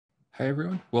Hi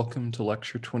everyone, welcome to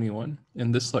lecture 21.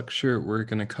 In this lecture, we're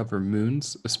going to cover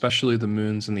moons, especially the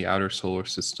moons in the outer solar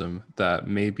system that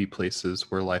may be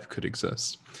places where life could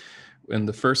exist. In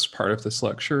the first part of this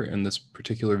lecture, in this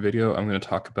particular video, I'm going to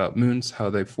talk about moons,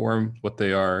 how they form, what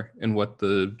they are, and what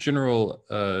the general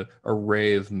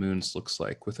array of moons looks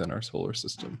like within our solar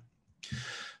system.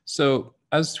 So,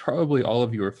 as probably all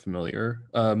of you are familiar,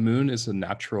 a moon is a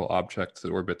natural object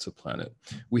that orbits a planet.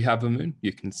 We have a moon,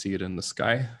 you can see it in the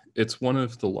sky. It's one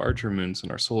of the larger moons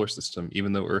in our solar system,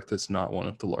 even though Earth is not one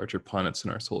of the larger planets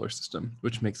in our solar system,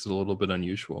 which makes it a little bit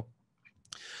unusual.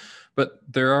 But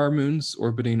there are moons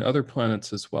orbiting other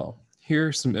planets as well. Here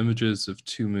are some images of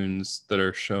two moons that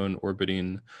are shown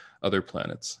orbiting other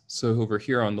planets. So over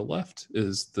here on the left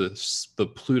is the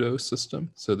Pluto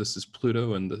system. So this is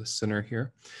Pluto in the center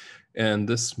here. And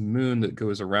this moon that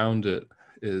goes around it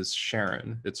is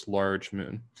Charon, its large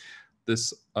moon.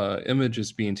 This image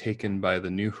is being taken by the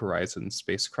New Horizons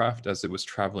spacecraft as it was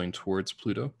traveling towards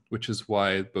Pluto, which is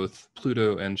why both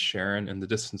Pluto and Charon and the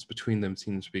distance between them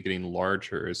seems to be getting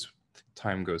larger as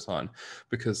time goes on,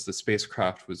 because the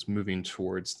spacecraft was moving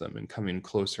towards them and coming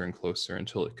closer and closer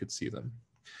until it could see them.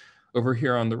 Over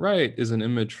here on the right is an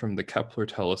image from the Kepler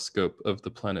telescope of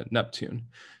the planet Neptune.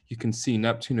 You can see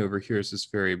Neptune over here is this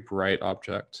very bright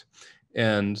object,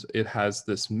 and it has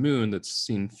this moon that's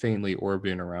seen faintly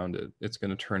orbiting around it. It's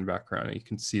going to turn back around, and you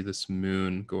can see this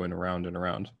moon going around and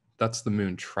around. That's the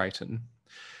moon Triton.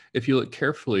 If you look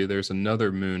carefully, there's another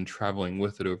moon traveling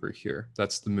with it over here.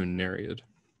 That's the moon Nereid.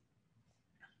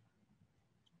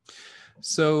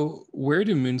 So where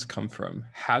do moons come from?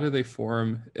 How do they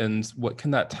form? And what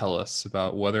can that tell us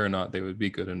about whether or not they would be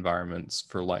good environments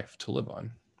for life to live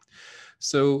on?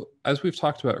 So as we've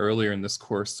talked about earlier in this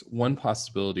course, one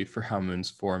possibility for how moons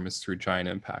form is through giant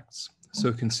impacts.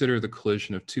 So consider the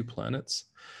collision of two planets,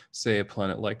 say a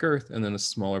planet like Earth, and then a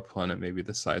smaller planet, maybe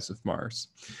the size of Mars.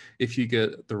 If you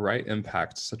get the right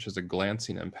impact, such as a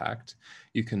glancing impact,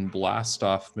 you can blast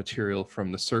off material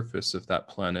from the surface of that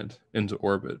planet into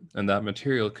orbit, and that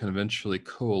material can eventually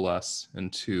coalesce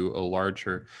into a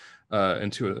larger,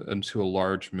 into a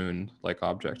large moon-like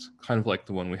object, kind of like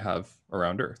the one we have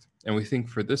around Earth. And we think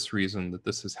for this reason that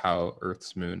this is how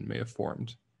Earth's moon may have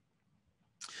formed.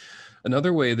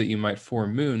 Another way that you might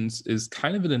form moons is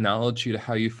kind of an analogy to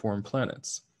how you form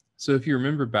planets. So if you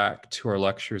remember back to our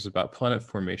lectures about planet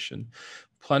formation,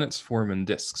 planets form in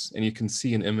disks, and you can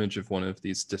see an image of one of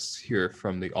these disks here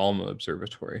from the ALMA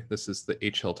observatory. This is the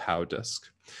HL Tau disk.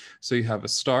 So you have a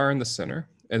star in the center,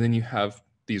 and then you have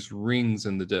these rings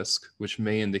in the disk, which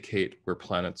may indicate where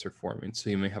planets are forming.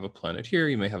 So you may have a planet here,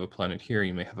 you may have a planet here,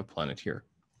 you may have a planet here.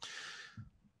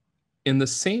 In the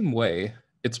same way,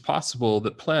 it's possible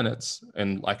that planets,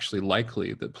 and actually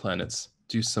likely that planets,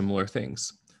 do similar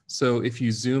things. So if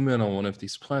you zoom in on one of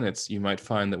these planets, you might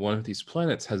find that one of these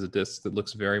planets has a disk that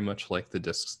looks very much like the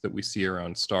disks that we see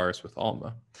around stars with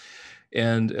ALMA.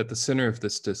 And at the center of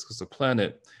this disk is a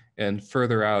planet, and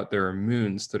further out there are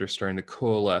moons that are starting to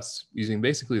coalesce using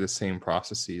basically the same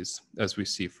processes as we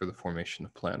see for the formation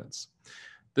of planets.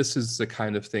 This is the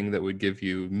kind of thing that would give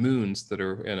you moons that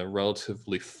are in a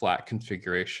relatively flat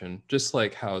configuration, just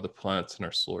like how the planets in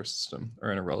our solar system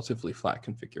are in a relatively flat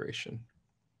configuration.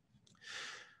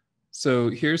 So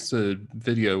here's a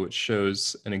video which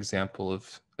shows an example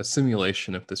of a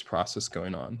simulation of this process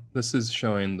going on. This is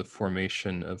showing the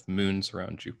formation of moons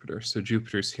around Jupiter. So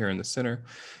Jupiter's here in the center,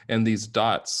 and these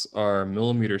dots are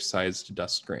millimeter-sized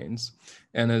dust grains.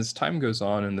 And as time goes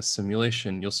on in the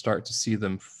simulation, you'll start to see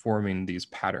them forming these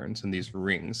patterns and these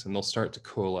rings, and they'll start to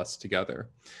coalesce together.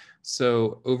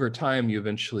 So over time, you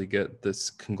eventually get this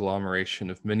conglomeration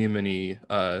of many, many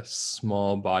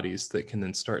small bodies that can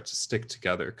then start to stick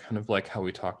together, kind of like how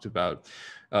we talked about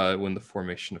when the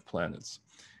formation of planets.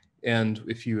 And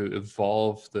if you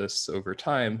evolve this over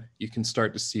time, you can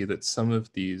start to see that some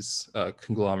of these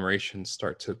conglomerations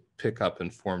start to pick up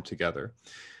and form together.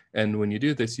 And when you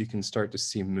do this, you can start to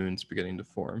see moons beginning to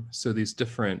form. So these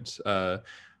different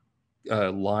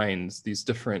lines, these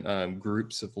different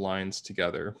groups of lines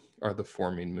together are the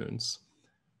forming moons.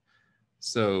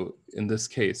 So in this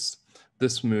case,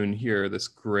 this moon here, this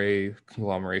gray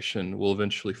conglomeration, will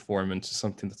eventually form into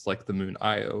something that's like the moon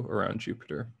Io around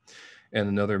Jupiter. And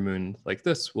another moon like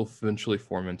this will eventually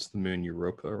form into the moon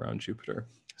Europa around Jupiter.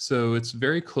 So it's a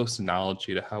very close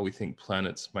analogy to how we think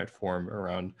planets might form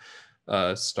around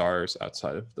stars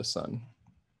outside of the sun.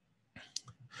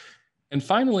 And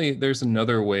finally, there's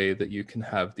another way that you can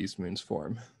have these moons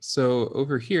form. So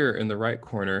over here in the right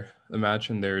corner,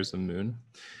 imagine there's a moon.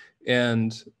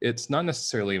 And it's not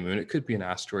necessarily a moon. It could be an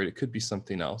asteroid. It could be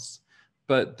something else.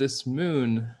 But this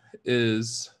moon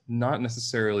is not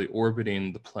necessarily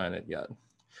orbiting the planet yet,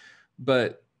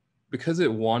 but because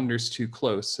it wanders too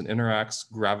close and interacts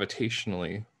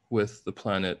gravitationally with the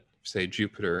planet, say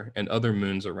Jupiter, and other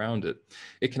moons around it,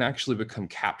 it can actually become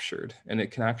captured and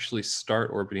it can actually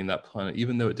start orbiting that planet,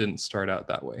 even though it didn't start out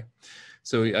that way.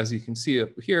 So as you can see up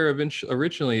here,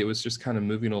 originally it was just kind of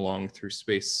moving along through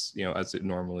space, as it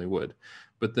normally would.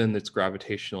 But then its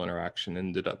gravitational interaction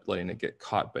ended up letting it get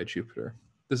caught by Jupiter.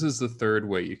 This is the third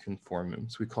way you can form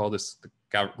moons. We call this the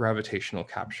gravitational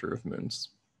capture of moons.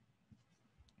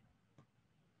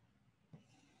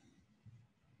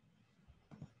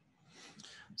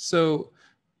 So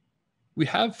we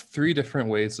have three different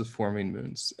ways of forming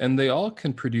moons, and they all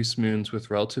can produce moons with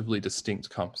relatively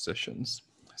distinct compositions.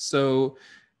 So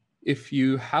if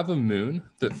you have a moon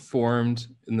that formed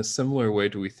in the similar way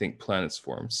to we think planets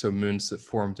form, so moons that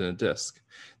formed in a disk,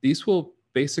 these will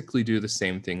basically do the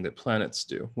same thing that planets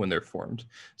do when they're formed.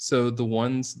 So the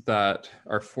ones that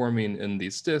are forming in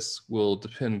these disks will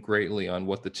depend greatly on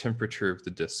what the temperature of the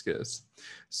disk is.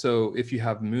 So if you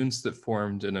have moons that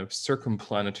formed in a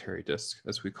circumplanetary disk,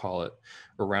 as we call it,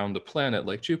 around a planet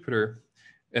like Jupiter,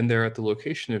 and they're at the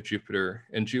location of Jupiter,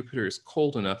 and Jupiter is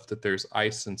cold enough that there's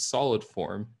ice in solid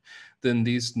form, then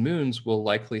these moons will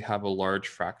likely have a large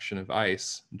fraction of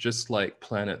ice, just like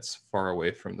planets far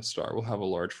away from the star will have a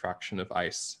large fraction of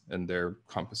ice in their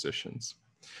compositions.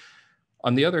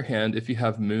 On the other hand, if you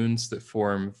have moons that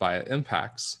form via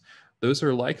impacts, those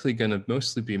are likely going to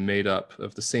mostly be made up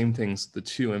of the same things the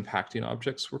two impacting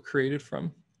objects were created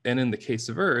from. And in the case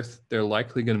of Earth, they're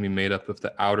likely going to be made up of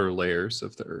the outer layers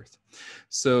of the Earth.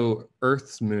 So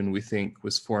Earth's moon, we think,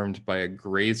 was formed by a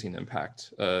grazing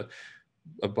impact.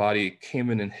 A body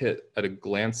came in and hit at a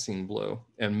glancing blow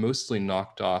and mostly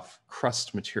knocked off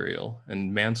crust material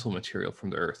and mantle material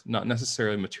from the Earth, not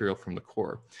necessarily material from the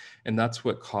core. And that's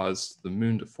what caused the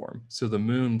moon to form. So the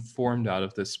moon formed out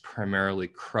of this primarily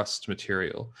crust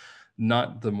material,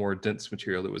 not the more dense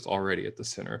material that was already at the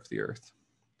center of the Earth.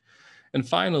 And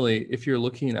finally, if you're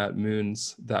looking at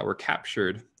moons that were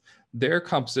captured, their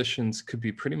compositions could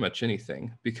be pretty much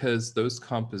anything, because those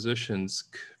compositions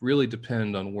really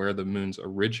depend on where the moons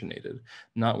originated,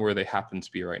 not where they happen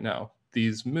to be right now.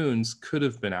 These moons could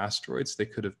have been asteroids, they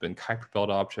could have been Kuiper Belt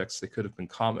objects, they could have been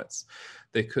comets,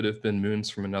 they could have been moons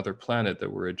from another planet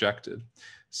that were ejected.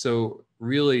 So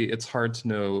really, it's hard to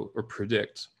know or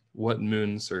predict what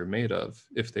moons are made of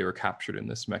if they were captured in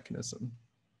this mechanism.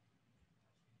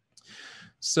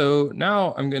 So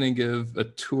now I'm going to give a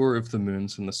tour of the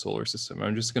moons in the solar system.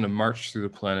 I'm just going to march through the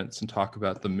planets and talk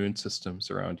about the moon systems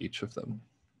around each of them.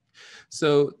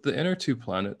 So the inner two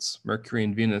planets, Mercury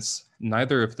and Venus,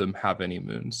 neither of them have any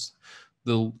moons.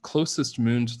 The closest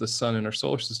moon to the sun in our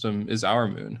solar system is our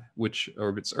moon, which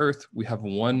orbits Earth. We have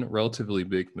one relatively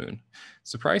big moon.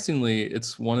 Surprisingly,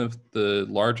 it's one of the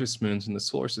largest moons in the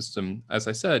solar system, as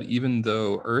I said, even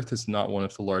though Earth is not one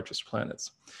of the largest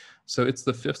planets. So it's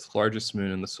the fifth largest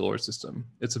moon in the solar system.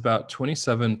 It's about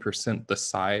 27% the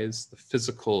size, the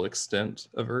physical extent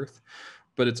of Earth,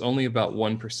 but it's only about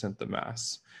 1% the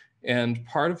mass. And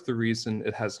part of the reason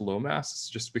it has low mass is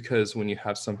just because when you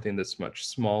have something that's much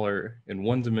smaller in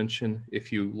one dimension,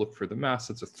 if you look for the mass,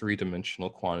 it's a three-dimensional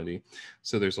quantity.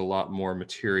 So there's a lot more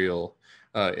material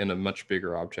in a much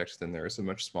bigger object than there is a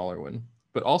much smaller one.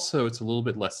 But also it's a little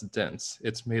bit less dense.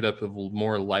 It's made up of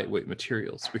more lightweight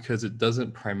materials because it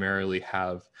doesn't primarily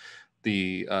have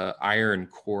the iron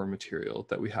core material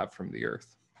that we have from the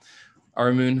Earth.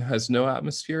 Our moon has no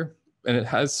atmosphere, and it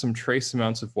has some trace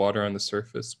amounts of water on the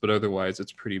surface, but otherwise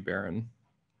it's pretty barren.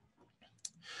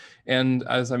 And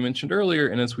as I mentioned earlier,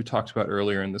 and as we talked about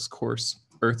earlier in this course,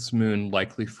 Earth's moon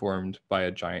likely formed by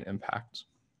a giant impact.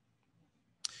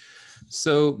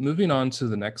 So moving on to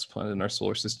the next planet in our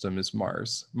solar system is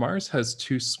Mars. Mars has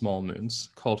two small moons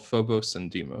called Phobos and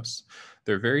Deimos.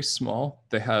 They're very small,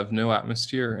 they have no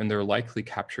atmosphere, and they're likely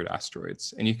captured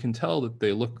asteroids. And you can tell that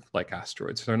they look like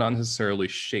asteroids. They're not necessarily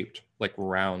shaped like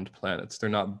round planets. They're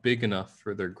not big enough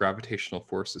for their gravitational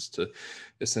forces to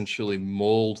essentially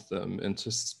mold them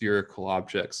into spherical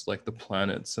objects like the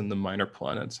planets and the minor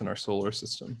planets in our solar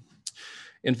system.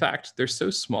 In fact, they're so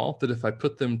small that if I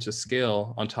put them to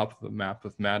scale on top of a map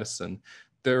of Madison,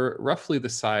 they're roughly the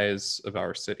size of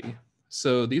our city.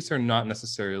 So these are not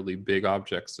necessarily big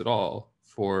objects at all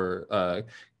for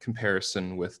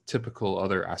comparison with typical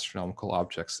other astronomical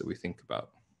objects that we think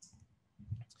about.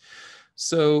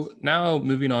 So now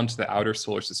moving on to the outer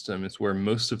solar system is where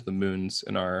most of the moons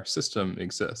in our system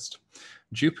exist.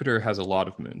 Jupiter has a lot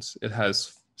of moons. It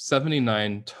has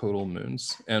 79 total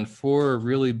moons, and 4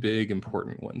 really big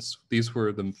important ones. These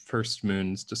were the first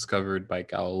moons discovered by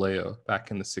Galileo back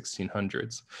in the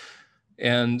 1600s.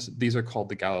 And these are called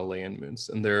the Galilean moons,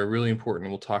 and they're really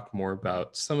important. We'll talk more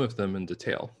about some of them in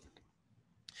detail.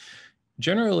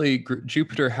 Generally,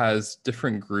 Jupiter has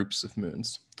different groups of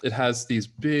moons. It has these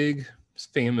big,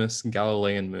 famous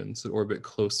Galilean moons that orbit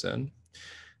close in.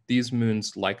 These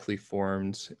moons likely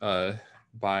formed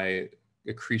by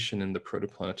accretion in the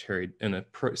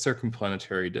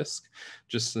circumplanetary disk,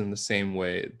 just in the same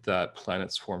way that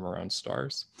planets form around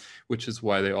stars, which is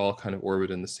why they all kind of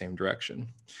orbit in the same direction.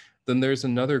 Then there's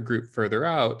another group further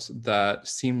out that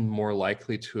seem more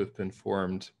likely to have been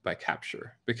formed by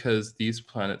capture, because these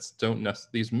moons don't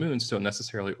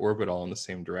necessarily orbit all in the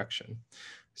same direction.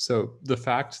 So the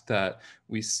fact that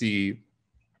we see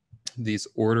these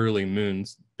orderly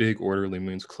moons, big orderly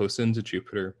moons close into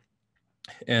Jupiter,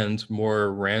 and more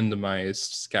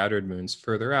randomized scattered moons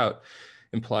further out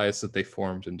implies that they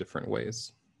formed in different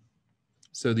ways.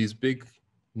 So these big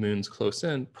moons close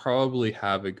in probably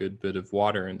have a good bit of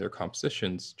water in their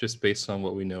compositions, just based on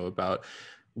what we know about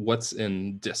what's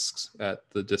in disks at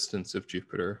the distance of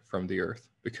Jupiter from the Earth,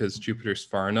 because Jupiter's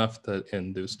far enough that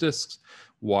in those disks,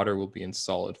 water will be in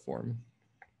solid form.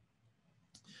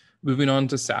 Moving on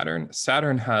to Saturn.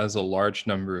 Saturn has a large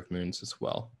number of moons as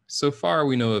well. So far,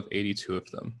 we know of 82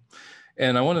 of them.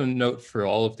 And I want to note for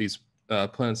all of these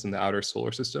planets in the outer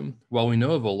solar system, while we know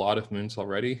of a lot of moons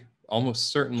already, almost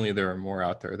certainly there are more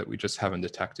out there that we just haven't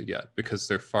detected yet, because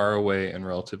they're far away and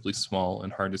relatively small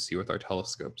and hard to see with our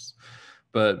telescopes.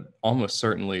 But almost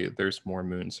certainly there's more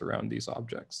moons around these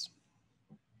objects.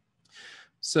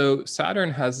 So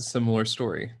Saturn has a similar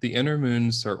story. The inner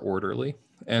moons are orderly,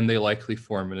 and they likely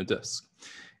form in a disk.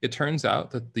 It turns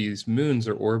out that these moons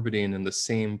are orbiting in the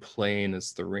same plane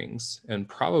as the rings, and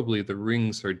probably the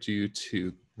rings are due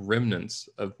to remnants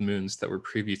of moons that were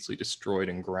previously destroyed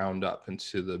and ground up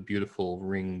into the beautiful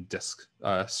ring disk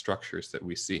structures that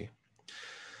we see.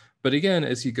 But again,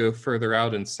 as you go further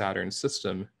out in Saturn's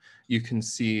system, you can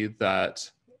see that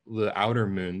the outer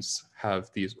moons have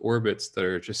these orbits that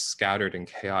are just scattered and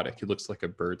chaotic. It looks like a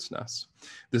bird's nest.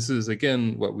 This is,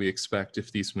 again, what we expect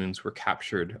if these moons were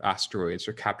captured asteroids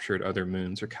or captured other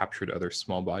moons or captured other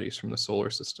small bodies from the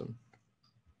solar system.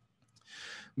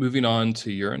 Moving on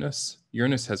to Uranus.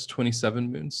 Uranus has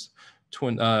 27 moons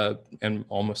and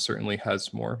almost certainly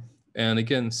has more. And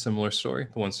again, similar story.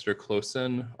 The ones that are close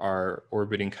in are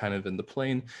orbiting kind of in the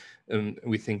plane, and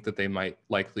we think that they might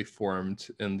likely formed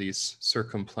in these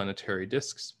circumplanetary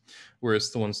disks,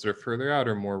 whereas the ones that are further out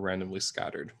are more randomly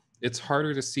scattered. It's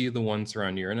harder to see the ones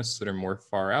around Uranus that are more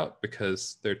far out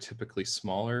because they're typically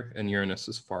smaller and Uranus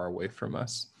is far away from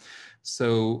us.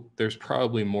 So there's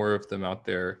probably more of them out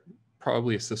there,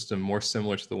 probably a system more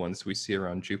similar to the ones we see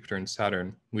around Jupiter and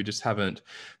Saturn. We just haven't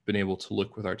been able to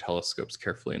look with our telescopes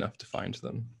carefully enough to find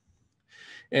them.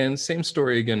 And same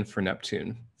story again for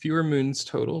Neptune. Fewer moons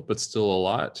total, but still a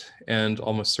lot. And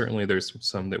almost certainly there's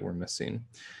some that we're missing.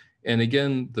 And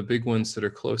again, the big ones that are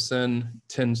close in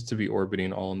tend to be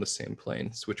orbiting all in the same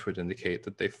planes, which would indicate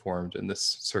that they formed in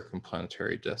this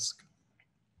circumplanetary disk.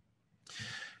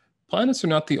 Planets are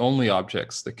not the only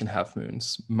objects that can have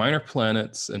moons. Minor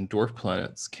planets and dwarf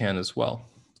planets can as well.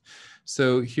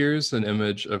 So here's an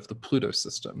image of the Pluto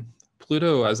system.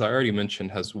 Pluto, as I already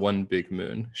mentioned, has one big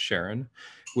moon, Charon,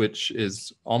 which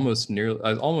is almost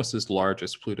as large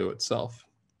as Pluto itself.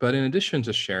 But in addition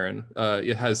to Charon,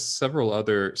 it has several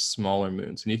other smaller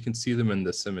moons, and you can see them in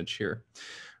this image here.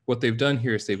 What they've done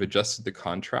here is they've adjusted the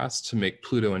contrast to make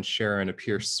Pluto and Charon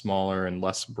appear smaller and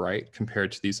less bright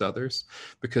compared to these others,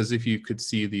 because if you could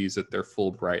see these at their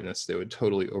full brightness, they would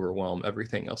totally overwhelm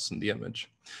everything else in the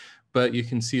image. But you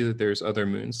can see that there's other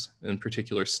moons, in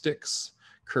particular Styx,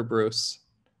 Kerberos,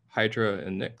 Hydra,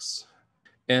 and Nix.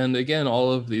 And again,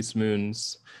 all of these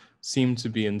moons seem to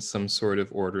be in some sort of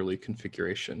orderly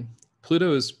configuration.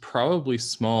 Pluto is probably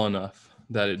small enough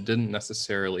that it didn't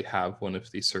necessarily have one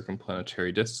of these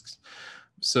circumplanetary disks.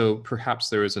 So perhaps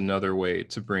there is another way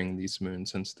to bring these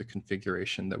moons into the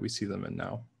configuration that we see them in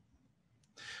now.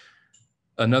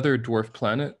 Another dwarf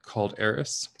planet called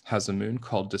Eris has a moon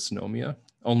called Dysnomia,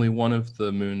 only one of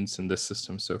the moons in this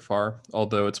system so far,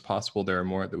 although it's possible there are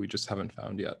more that we just haven't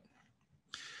found yet.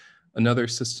 Another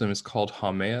system is called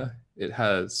Haumea. It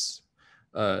has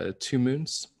 2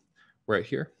 moons right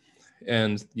here,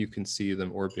 and you can see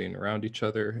them orbiting around each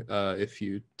other. If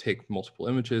you take multiple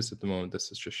images, at the moment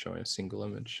this is just showing a single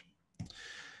image.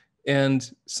 And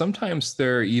sometimes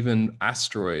there are even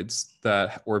asteroids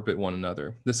that orbit one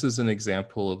another. This is an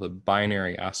example of a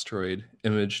binary asteroid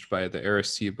imaged by the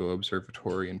Arecibo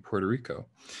Observatory in Puerto Rico.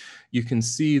 You can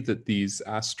see that these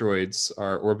asteroids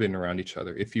are orbiting around each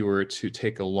other. If you were to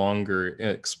take a longer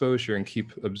exposure and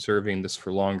keep observing this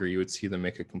for longer, you would see them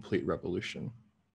make a complete revolution.